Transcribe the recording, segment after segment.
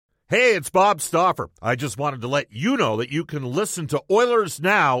Hey, it's Bob Stauffer. I just wanted to let you know that you can listen to Oilers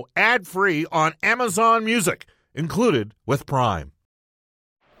Now ad-free on Amazon Music, included with Prime.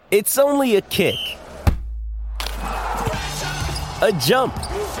 It's only a kick, a jump,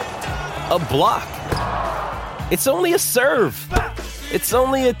 a block. It's only a serve. It's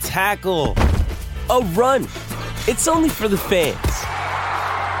only a tackle, a run. It's only for the fans.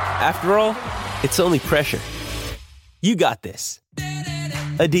 After all, it's only pressure. You got this.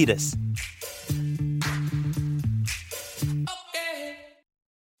 Adidas.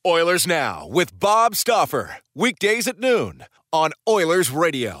 Oilers Now with Bob Stauffer. Weekdays at noon on Oilers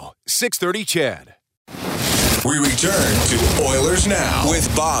Radio, 630 CHED. We return to Oilers Now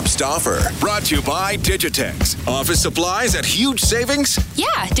with Bob Stauffer. Brought to you by Digitex. Office supplies at huge savings?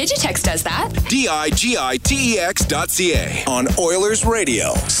 Yeah, Digitex does that. Digitex.ca on Oilers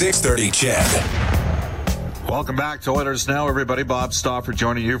Radio, 630 CHED. Welcome back to Oilers Now, everybody. Bob Stauffer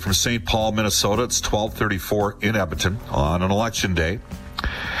joining you from St. Paul, Minnesota. It's 12:34 in Edmonton on an election day.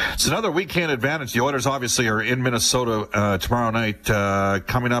 It's another weekend advantage. The Oilers obviously are in Minnesota tomorrow night.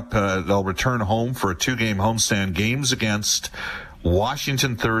 Coming up, they'll return home for a two-game homestand. Games against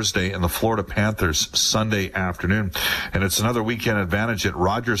Washington Thursday and the Florida Panthers Sunday afternoon. And it's another weekend advantage at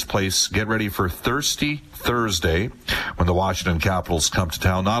Rogers Place. Get ready for Thirsty Thursday when the Washington Capitals come to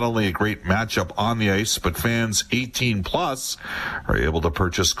town. Not only a great matchup on the ice, but fans 18 plus are able to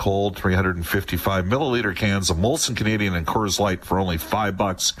purchase cold 355 milliliter cans of Molson Canadian and Coors Light for only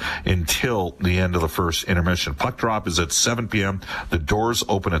 $5 until the end of the first intermission. Puck drop is at 7 p.m. The doors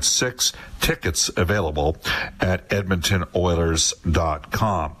open at 6. Tickets available at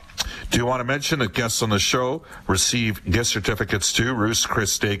EdmontonOilers.com. Do you want to mention that guests on the show receive gift certificates to Ruth's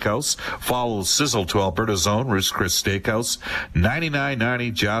Chris Steakhouse? Follow Sizzle to Alberta's own Ruth's Chris Steakhouse,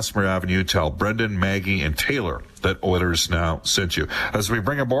 9990 Jasper Avenue. Tell Brendan, Maggie, and Taylor that Oilers Now sent you. As we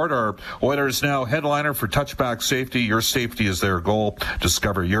bring aboard our Oilers Now headliner for Touchback Safety, your safety is their goal.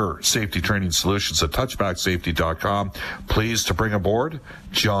 Discover your safety training solutions at touchbacksafety.com. Pleased to bring aboard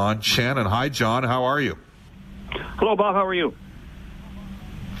John Shannon. Hi, John. How are you? Hello, Bob. How are you?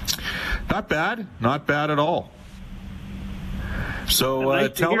 Not bad. Not bad at all. So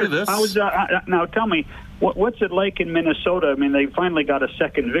tell me this. Now tell me, what's it like in Minnesota? I mean, they finally got a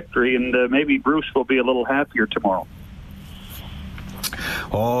second victory, and maybe Bruce will be a little happier tomorrow.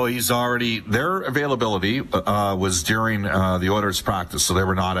 Oh, their availability was during the Oilers practice, so they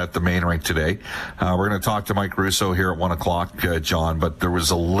were not at the main rink today. We're going to talk to Mike Russo here at 1 o'clock, John, but there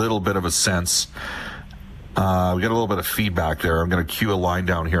was a little bit of a sense. We got a little bit of feedback there. I'm going to cue a line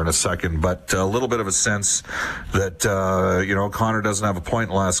down here in a second, but a little bit of a sense that, Connor doesn't have a point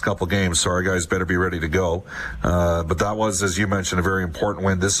in the last couple of games, so our guys better be ready to go. But that was, as you mentioned, a very important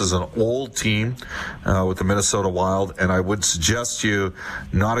win. This is an old team with the Minnesota Wild, and I would suggest you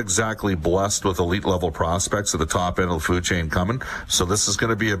not exactly blessed with elite level prospects at the top end of the food chain coming. So this is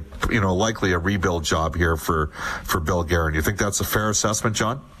going to be likely a rebuild job here for Bill Guerin. You think that's a fair assessment,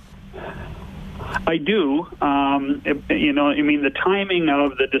 John? I do. The timing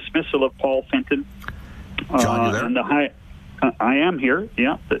of the dismissal of Paul Fenton. John, you there? And I am here.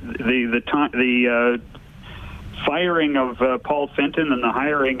 Yeah. The firing of Paul Fenton and the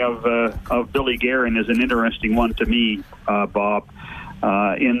hiring of Billy Guerin is an interesting one to me, Bob.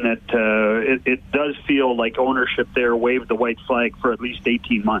 In that it does feel like ownership there waved the white flag for at least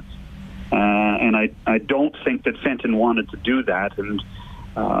 18 months, and I don't think that Fenton wanted to do that. And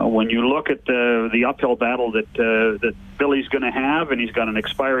when you look at the uphill battle that Billy's going to have, and he's got an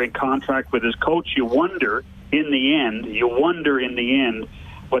expiring contract with his coach, you wonder in the end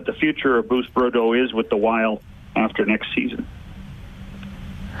what the future of Bruce Boudreau is with the Wild after next season.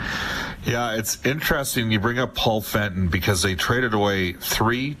 Yeah, it's interesting you bring up Paul Fenton because they traded away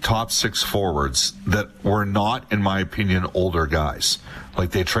 3 top 6 forwards that were not, in my opinion, older guys.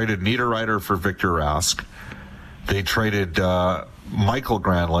 Like they traded Niederreiter for Victor Rask. They traded Michael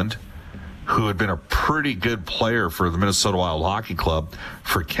Granlund, who had been a pretty good player for the Minnesota Wild Hockey Club,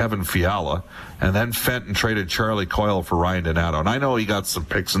 for Kevin Fiala. And then Fenton traded Charlie Coyle for Ryan Donato. And I know he got some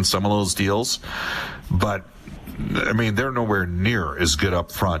picks in some of those deals, but I mean, they're nowhere near as good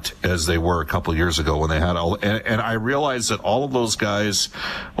up front as they were a couple of years ago when they had all. And I realize that all of those guys,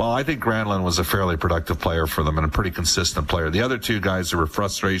 well, I think Granlund was a fairly productive player for them and a pretty consistent player. The other 2 guys, there were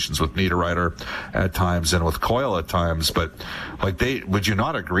frustrations with Niederreiter at times and with Coyle at times. But would you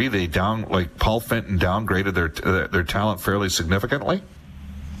not agree Paul Fenton downgraded their talent fairly significantly?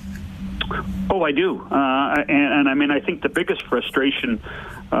 Oh, I do. And I mean, I think the biggest frustration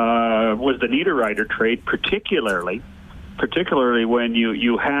was the Niederreiter trade, particularly when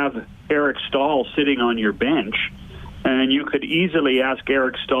you have Eric Stahl sitting on your bench, And you could easily ask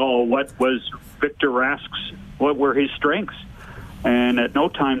Eric Staal what were his strengths. And at no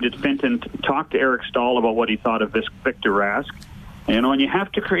time did Fenton talk to Eric Staal about what he thought of this Victor Rask. And you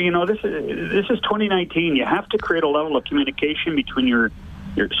have to create, this is 2019. You have to create a level of communication between your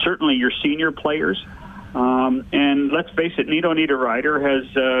certainly your senior players. And let's face it, Nino Niederreiter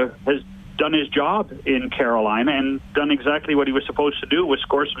has done his job in Carolina and done exactly what he was supposed to do, was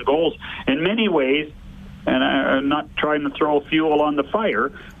score some goals. In many ways, and I'm not trying to throw fuel on the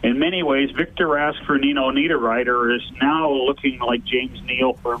fire, in many ways, Victor Rask for Nino Niederreiter is now looking like James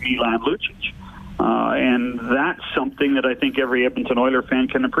Neal for Milan Lucic. And that's something that I think every Edmonton Oilers fan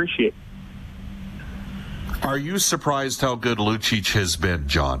can appreciate. Are you surprised how good Lucic has been,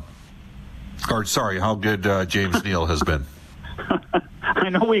 John? Or, sorry, how good James Neal has been? I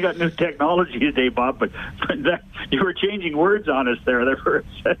know we got new technology today, Bob, but you were changing words on us there for a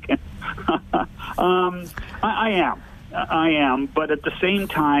second. I am, but at the same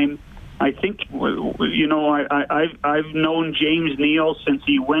time, I think I've known James Neal since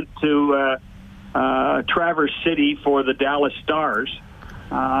he went to Traverse City for the Dallas Stars,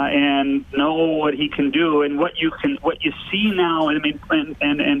 and know what he can do and what you see now. I mean,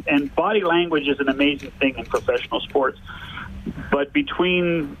 and body language is an amazing thing in professional sports. But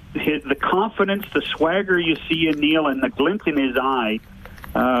between the confidence, the swagger you see in Neal, and the glint in his eye,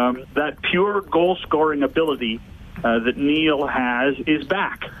 that pure goal-scoring ability that Neal has is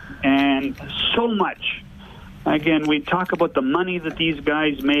back. And so much. Again, we talk about the money that these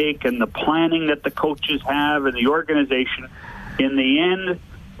guys make and the planning that the coaches have and the organization. In the end,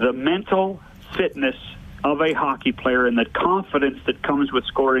 the mental fitness of a hockey player and the confidence that comes with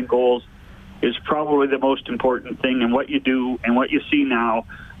scoring goals is probably the most important thing. And what you do and what you see now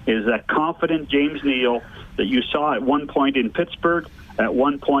is that confident James Neal that you saw at one point in Pittsburgh, at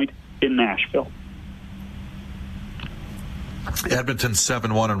one point in Nashville. Edmonton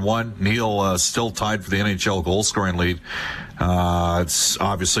 7-1-1. Neal still tied for the NHL goal-scoring lead. It's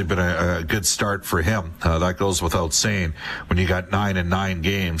obviously been a good start for him. That goes without saying when you got 9 in 9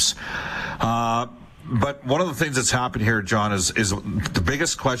 games. But one of the things that's happened here, John, is the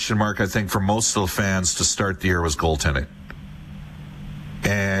biggest question mark, I think, for most of the fans to start the year was goaltending.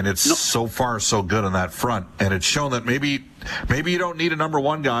 And it's so far so good on that front. And it's shown that maybe you don't need a number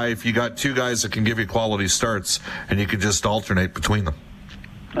one guy if you got two guys that can give you quality starts and you can just alternate between them.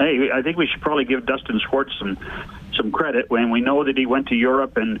 Hey, I think we should probably give Dustin Schwartz some credit when we know that he went to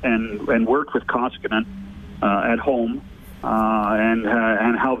Europe and worked with Koskinen at home.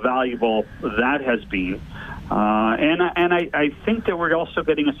 And how valuable that has been, and I think that we're also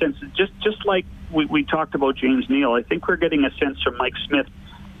getting a sense, just like we talked about James Neal. I think we're getting a sense from Mike Smith.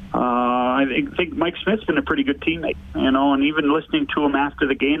 I think Mike Smith's been a pretty good teammate, and even listening to him after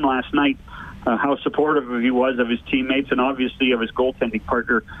the game last night, how supportive he was of his teammates and obviously of his goaltending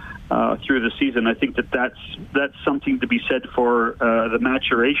partner through the season. I think that's something to be said for the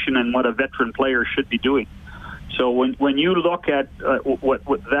maturation and what a veteran player should be doing. So when you look at what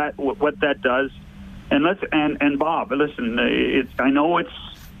that does, and Bob, listen, I know it's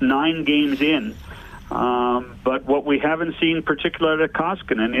 9 games in, but what we haven't seen, particularly at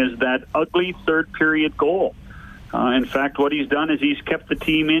Koskinen, is that ugly third period goal. In fact, what he's done is he's kept the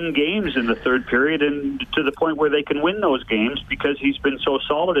team in games in the third period, and to the point where they can win those games because he's been so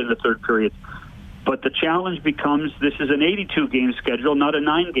solid in the third period. But the challenge becomes this is an 82-game schedule, not a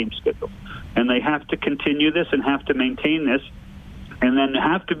 9-game schedule. And they have to continue this and have to maintain this and then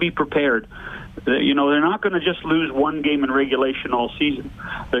have to be prepared. They're not going to just lose one game in regulation all season.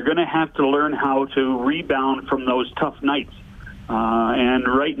 They're going to have to learn how to rebound from those tough nights. And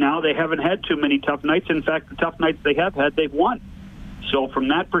right now they haven't had too many tough nights. In fact, the tough nights they have had, they've won. So from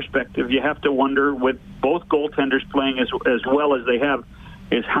that perspective, you have to wonder, with both goaltenders playing as well as they have,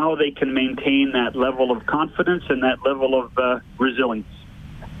 is how they can maintain that level of confidence and that level of resilience.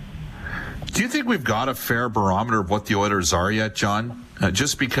 Do you think we've got a fair barometer of what the Oilers are yet, John?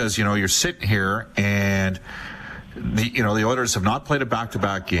 Just because, you're sitting here and the Oilers have not played a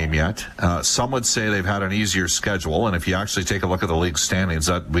back-to-back game yet. Some would say they've had an easier schedule, and if you actually take a look at the league standings,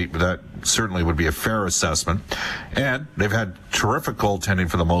 that certainly would be a fair assessment. And they've had terrific goaltending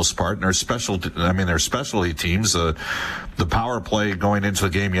for the most part, and their specialty teams. The power play going into the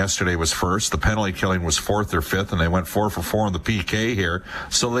game yesterday was first. The penalty killing was fourth or fifth, and they went 4 for 4 on the PK here.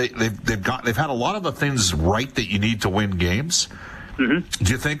 So they've had a lot of the things right that you need to win games. Mm-hmm.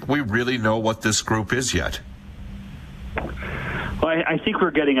 Do you think we really know what this group is yet? Well, I think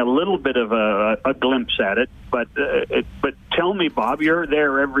we're getting a little bit of a glimpse at it, but tell me, Bob, you're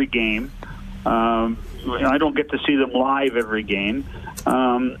there every game. I don't get to see them live every game.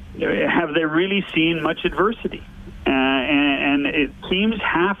 Have they really seen much adversity? And teams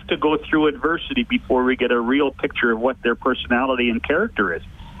have to go through adversity before we get a real picture of what their personality and character is,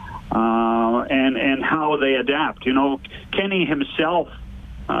 and how they adapt. Kenny himself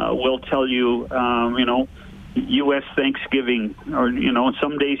will tell you, U.S. Thanksgiving, or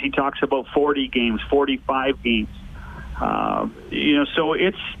some days he talks about 40 games, 45 games. So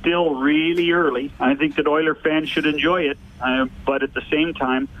it's still really early. I think that Oiler fans should enjoy it, but at the same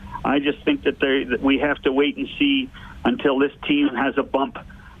time, I just think that we have to wait and see until this team has a bump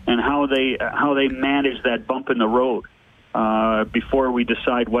and how they manage that bump in the road before we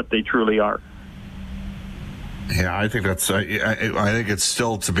decide what they truly are. Yeah, I think that's. I think it's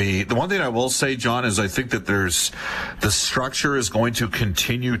still to be. The one thing I will say, John, is I think that the structure is going to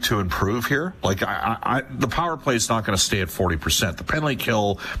continue to improve here. Like the power play is not going to stay at 40%. The penalty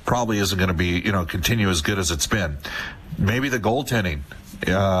kill probably isn't going to be continue as good as it's been. Maybe the goaltending.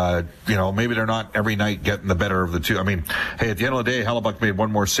 Maybe they're not every night getting the better of the two. I mean, hey, at the end of the day, Hellebuck made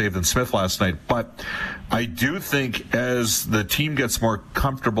one more save than Smith last night. But I do think as the team gets more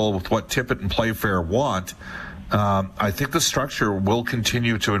comfortable with what Tippett and Playfair want, I think the structure will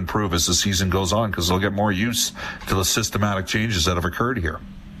continue to improve as the season goes on because they'll get more use to the systematic changes that have occurred here.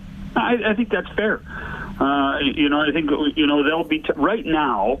 I think that's fair. I think they'll be right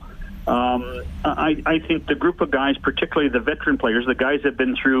now. I think the group of guys, particularly the veteran players, the guys that have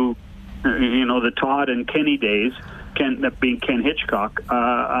been through, the Todd and Kenny days, being Ken Hitchcock,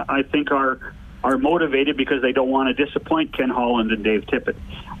 I think are motivated because they don't want to disappoint Ken Holland and Dave Tippett.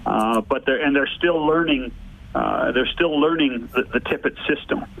 But they're still learning. They're still learning the Tippett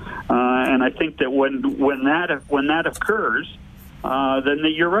system, and I think that when that occurs, then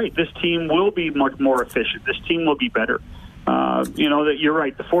you're right. This team will be much more efficient. This team will be better. That you're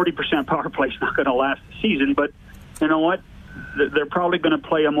right. The 40% power play is not going to last the season, but you know what? They're probably going to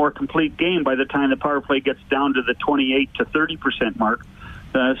play a more complete game by the time the power play gets down to the 28 to 30% mark.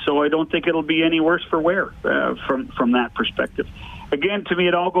 So I don't think it'll be any worse for wear from that perspective. Again, to me,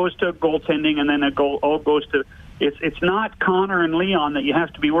 it all goes to goaltending, and then all goes to it's not Connor and Leon that you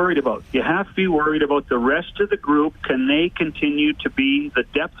have to be worried about. You have to be worried about the rest of the group. Can they continue to be the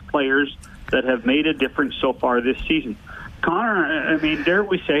depth players that have made a difference so far this season? Connor, dare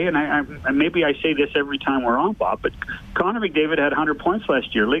we say, and maybe I say this every time we're on, Bob, but Connor McDavid had 100 points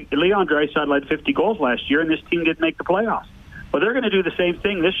last year. Leon Draisaitl had 50 goals last year, and this team didn't make the playoffs. Well, they're going to do the same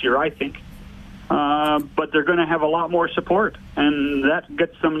thing this year, I think. But they're going to have a lot more support, and that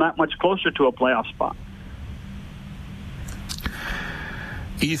gets them that much closer to a playoff spot.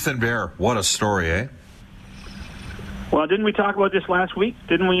 Ethan Bear, what a story, eh? Well, didn't we talk about this last week?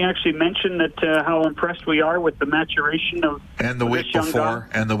 Didn't we actually mention that how impressed we are with the maturation of the week before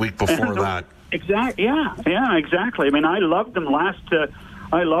and the week before that? Exactly. Yeah, exactly. I loved them last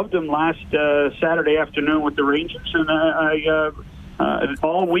Saturday afternoon with the Rangers, and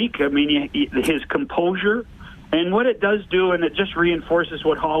all week. His composure and what it does do, and it just reinforces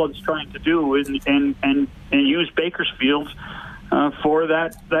what Holland's trying to do, and use Bakersfield for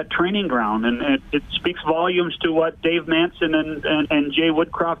that training ground, and it speaks volumes to what Dave Manson and Jay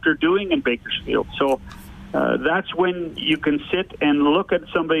Woodcroft are doing in Bakersfield. So that's when you can sit and look at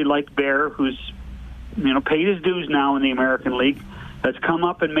somebody like Bear, who's paid his dues now in the American League, has come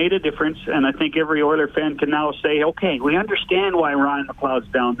up and made a difference, and I think every Oiler fan can now say, okay, we understand why Ryan McLeod's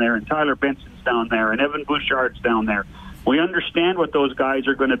down there, and Tyler Benson's down there, and Evan Bouchard's down there. We understand what those guys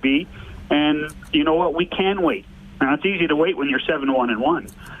are going to be, and you know what? We can wait. Now, it's easy to wait when you're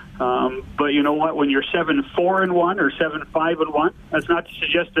 7-1-1. But you know what? When you're 7-4-1 or 7-5-1, that's not to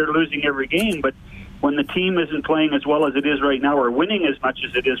suggest they're losing every game, but when the team isn't playing as well as it is right now or winning as much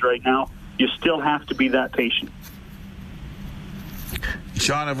as it is right now, you still have to be that patient.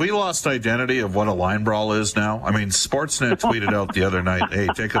 John, have we lost identity of what a line brawl is now? Sportsnet tweeted out the other night, hey,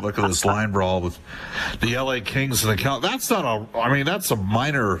 take a look at this line brawl with the LA Kings and the Cal. That's a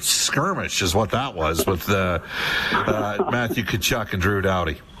minor skirmish is what that was with Matthew Tkachuk and Drew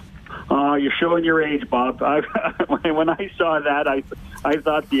Doughty. You're showing your age, Bob. When I saw that, I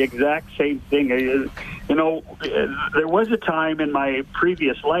thought the exact same thing. There was a time in my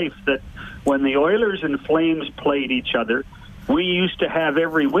previous life that when the Oilers and Flames played each other, we used to have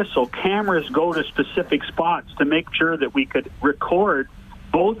every whistle cameras go to specific spots to make sure that we could record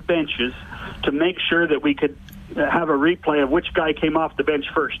both benches to make sure that we could have a replay of which guy came off the bench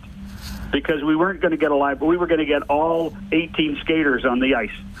first. Because we weren't going to get a live, but we were going to get all 18 skaters on the ice.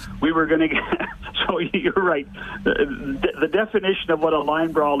 We were going to get, so you're right. The definition of what a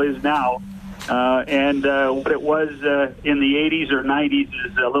line brawl is now and what it was in the 80s or 90s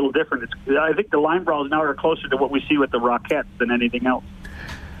is a little different. I think the line brawls now are closer to what we see with the Rockettes than anything else.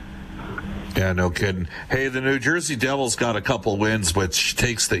 Yeah, no kidding. Hey, the New Jersey Devils got a couple wins, which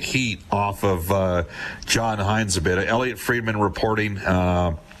takes the heat off of John Hynes a bit. Elliot Friedman reporting,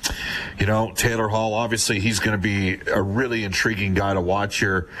 Taylor Hall, obviously he's going to be a really intriguing guy to watch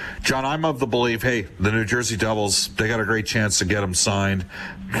here. John, I'm of the belief, hey, the New Jersey Devils, they got a great chance to get him signed.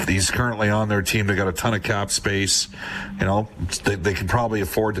 He's currently on their team. They got a ton of cap space. They can probably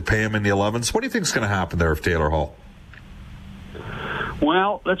afford to pay him in the 11s. What do you think is going to happen there with Taylor Hall?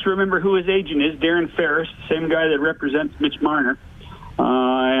 Well, let's remember who his agent is, Darren Ferris, the same guy that represents Mitch Marner,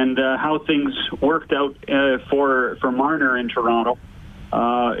 and how things worked out for Marner in Toronto.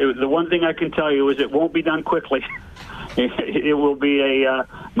 The one thing I can tell you is it won't be done quickly. It will be a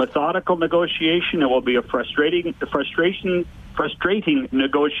methodical negotiation. It will be a frustrating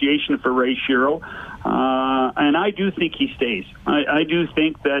negotiation for Ray Shero. And I do think he stays. I do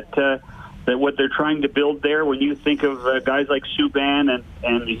think that what they're trying to build there, when you think of guys like Subban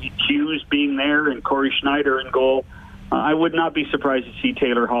and Hughes being there and Corey Schneider in goal, I would not be surprised to see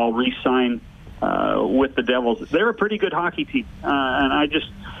Taylor Hall re-sign with the Devils. They're a pretty good hockey team. And I just,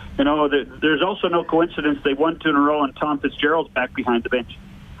 there's also no coincidence they won 2 in a row and Tom Fitzgerald's back behind the bench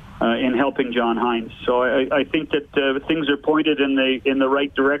in helping John Hynes. So I think that things are pointed in the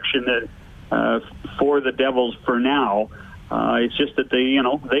right direction for the Devils for now. It's just that they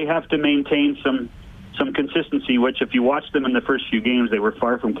have to maintain some consistency, which if you watch them in the first few games, they were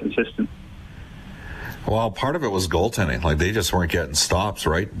far from consistent. Well, part of it was goaltending. Like, they just weren't getting stops,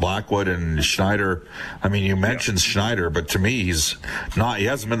 right? Blackwood and Schneider. I mean, you mentioned Schneider, but to me, he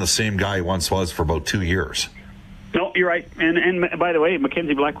hasn't been the same guy he once was for about 2 years. No, you're right. And by the way,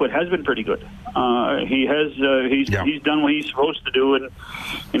 Mackenzie Blackwood has been pretty good. He's done what he's supposed to do, and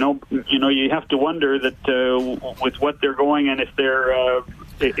you have to wonder that with what they're going, and if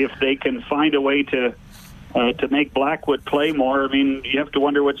they can find a way to make Blackwood play more. I mean, you have to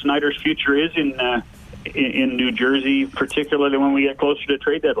wonder what Snyder's future is in New Jersey, particularly when we get closer to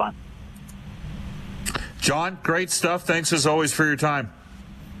trade deadline. John, great stuff. Thanks as always for your time.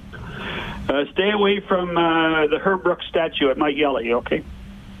 Stay away from the Herb Brooks statue. It might yell at you, okay?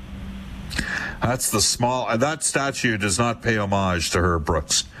 That's that statue does not pay homage to Herb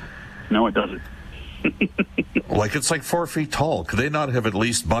Brooks. No, it doesn't. It's like 4 feet tall. Could they not have at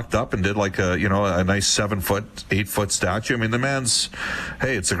least bucked up and did like a nice 7 foot, 8 foot statue? I mean, the man's,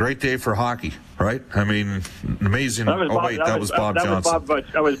 hey, it's a great day for hockey, right? I mean, amazing. That was Bob Johnson.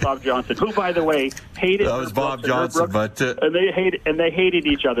 That was Bob Johnson, who, by the way, hated. That was Bob Johnson, but and they hated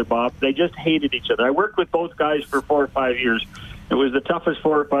each other. Bob, they just hated each other. I worked with both guys for 4 or 5 years. It was the toughest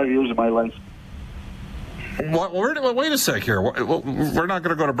 4 or 5 years of my life. Wait a sec here. We're not going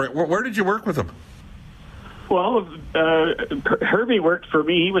to go to break. Where did you work with him? Well, Herbie worked for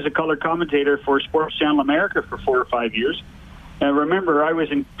me. He was a color commentator for Sports Channel America for 4 or 5 years. And remember, I was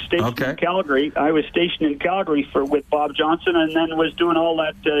stationed in Calgary. I was stationed in Calgary with Bob Johnson, and then was doing all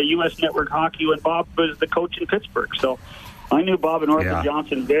that U.S. Network hockey when Bob was the coach in Pittsburgh. So I knew Bob and Arthur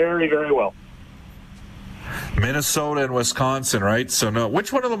Johnson very, very well. Minnesota and Wisconsin, right? So no,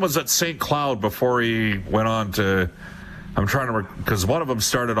 which one of them was at St. Cloud before he went on to? I'm trying to, because one of them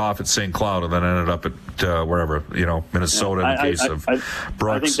started off at St. Cloud and then ended up at wherever, Minnesota in the case of Brooks.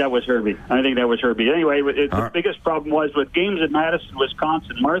 I think that was Herbie. Anyway, the biggest problem was with games at Madison,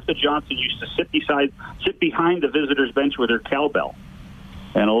 Wisconsin, Martha Johnson used to sit behind the visitors' bench with her cowbell.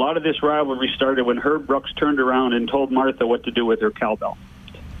 And a lot of this rivalry started when Herb Brooks turned around and told Martha what to do with her cowbell.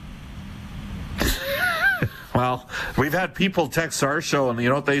 Well, we've had people text our show, and you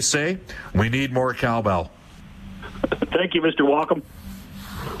know what they say? We need more cowbell. Thank you, Mr. Walkham.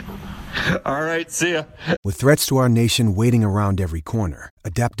 All right, see ya. With threats to our nation waiting around every corner,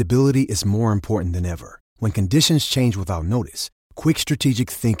 adaptability is more important than ever. When conditions change without notice, quick strategic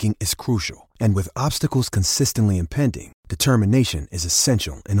thinking is crucial. And with obstacles consistently impending, determination is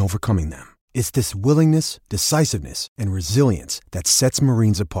essential in overcoming them. It's this willingness, decisiveness, and resilience that sets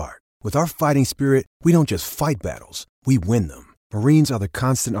Marines apart. With our fighting spirit, we don't just fight battles, we win them. Marines are the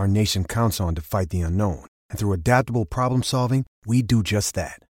constant our nation counts on to fight the unknown. And through adaptable problem solving, we do just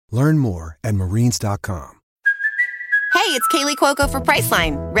that. Learn more at Marines.com. Hey, it's Kaylee Cuoco for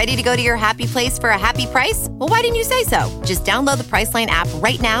Priceline. Ready to go to your happy place for a happy price? Well, why didn't you say so? Just download the Priceline app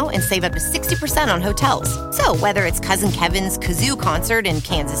right now and save up to 60% on hotels. So whether it's Cousin Kevin's Kazoo Concert in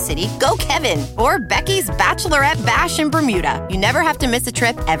Kansas City, go Kevin, or Becky's Bachelorette Bash in Bermuda, you never have to miss a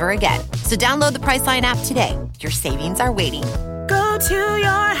trip ever again. So download the Priceline app today. Your savings are waiting. Go to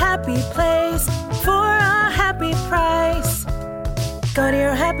your happy place for a happy price. Go to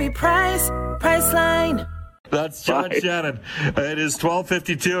your happy price, Priceline. That's John Shannon. It is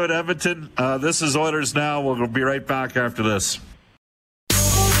 12:52 at Edmonton. This is Oilers Now. We'll be right back after this.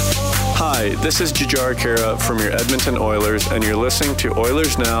 Hi, this is Jujhar Khaira from your Edmonton Oilers, and you're listening to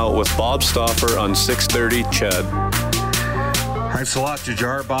Oilers Now with Bob Stauffer on 630 CHED. Thanks a lot,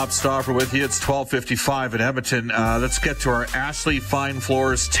 Jujhar. Bob Stauffer with you. It's 12:55 in Edmonton. Let's get to our Ashley Fine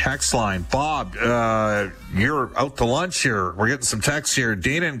Floors text line. Bob, you're out to lunch here. We're getting some texts here.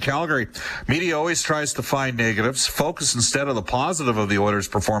 Dana in Calgary. Media always tries to find negatives. Focus instead on the positive of the Oilers'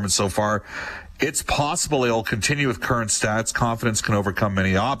 performance so far. It's possible they'll continue with current stats. Confidence can overcome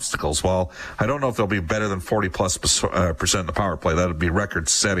many obstacles. Well, I don't know if they'll be better than 40+% in the power play. That would be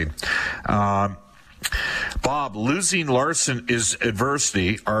record-setting. Bob, losing Larson is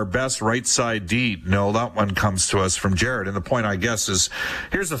adversity. Our best right side D. No, that one comes to us from Jared. And the point, I guess, is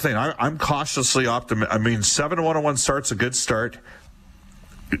here's the thing. I'm cautiously optimistic. I mean, 7-1-1 start's a good start.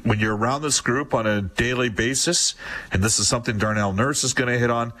 When you're around this group on a daily basis, and this is something Darnell Nurse is going to hit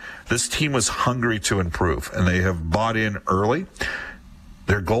on, this team was hungry to improve, and they have bought in early.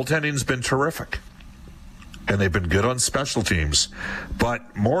 Their goaltending's been terrific. And they've been good on special teams.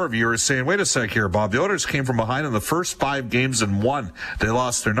 But more of you are saying, wait a sec here, Bob. The Oilers came from behind in the first 5 games and won. They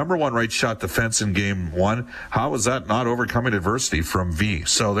lost their number one right shot defense in game 1. How is that not overcoming adversity from V?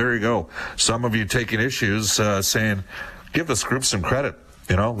 So there you go. Some of you taking issues saying, give this group some credit.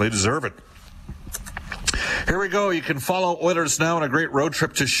 You know, they deserve it. Here we go. You can follow Oilers Now on a great road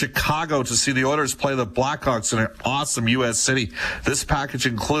trip to Chicago to see the Oilers play the Blackhawks in an awesome U.S. city. This package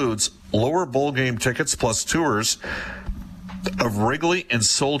includes lower bowl game tickets plus tours of Wrigley and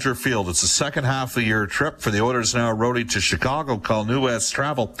Soldier Field. It's the second half of the year trip for the Oilers Now roadie to Chicago. Call New West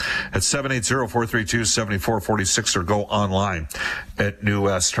Travel at 780-432-7446 or go online at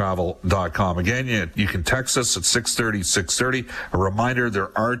newwesttravel.com. Again, you can text us at 630-630. A reminder, there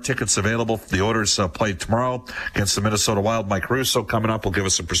are tickets available. The Oilers play tomorrow against the Minnesota Wild. Mike Russo coming up will give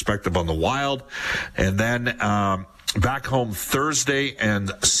us some perspective on the Wild. And then back home Thursday and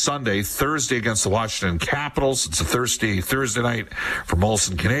Sunday. Thursday against the Washington Capitals. It's a Thursday night for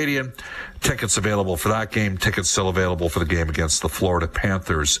Molson Canadian. Tickets available for that game. Tickets still available for the game against the Florida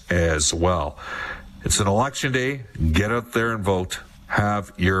Panthers as well. It's an election day. Get out there and vote.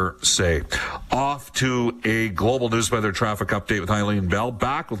 Have your say. Off to a global news weather traffic update with Eileen Bell.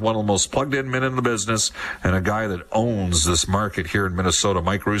 Back with one of the most plugged-in men in the business and a guy that owns this market here in Minnesota,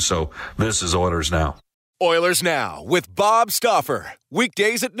 Mike Russo. This is Oilers Now. Oilers Now with Bob Stauffer.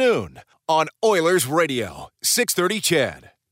 Weekdays at noon on Oilers Radio, 630 CHED.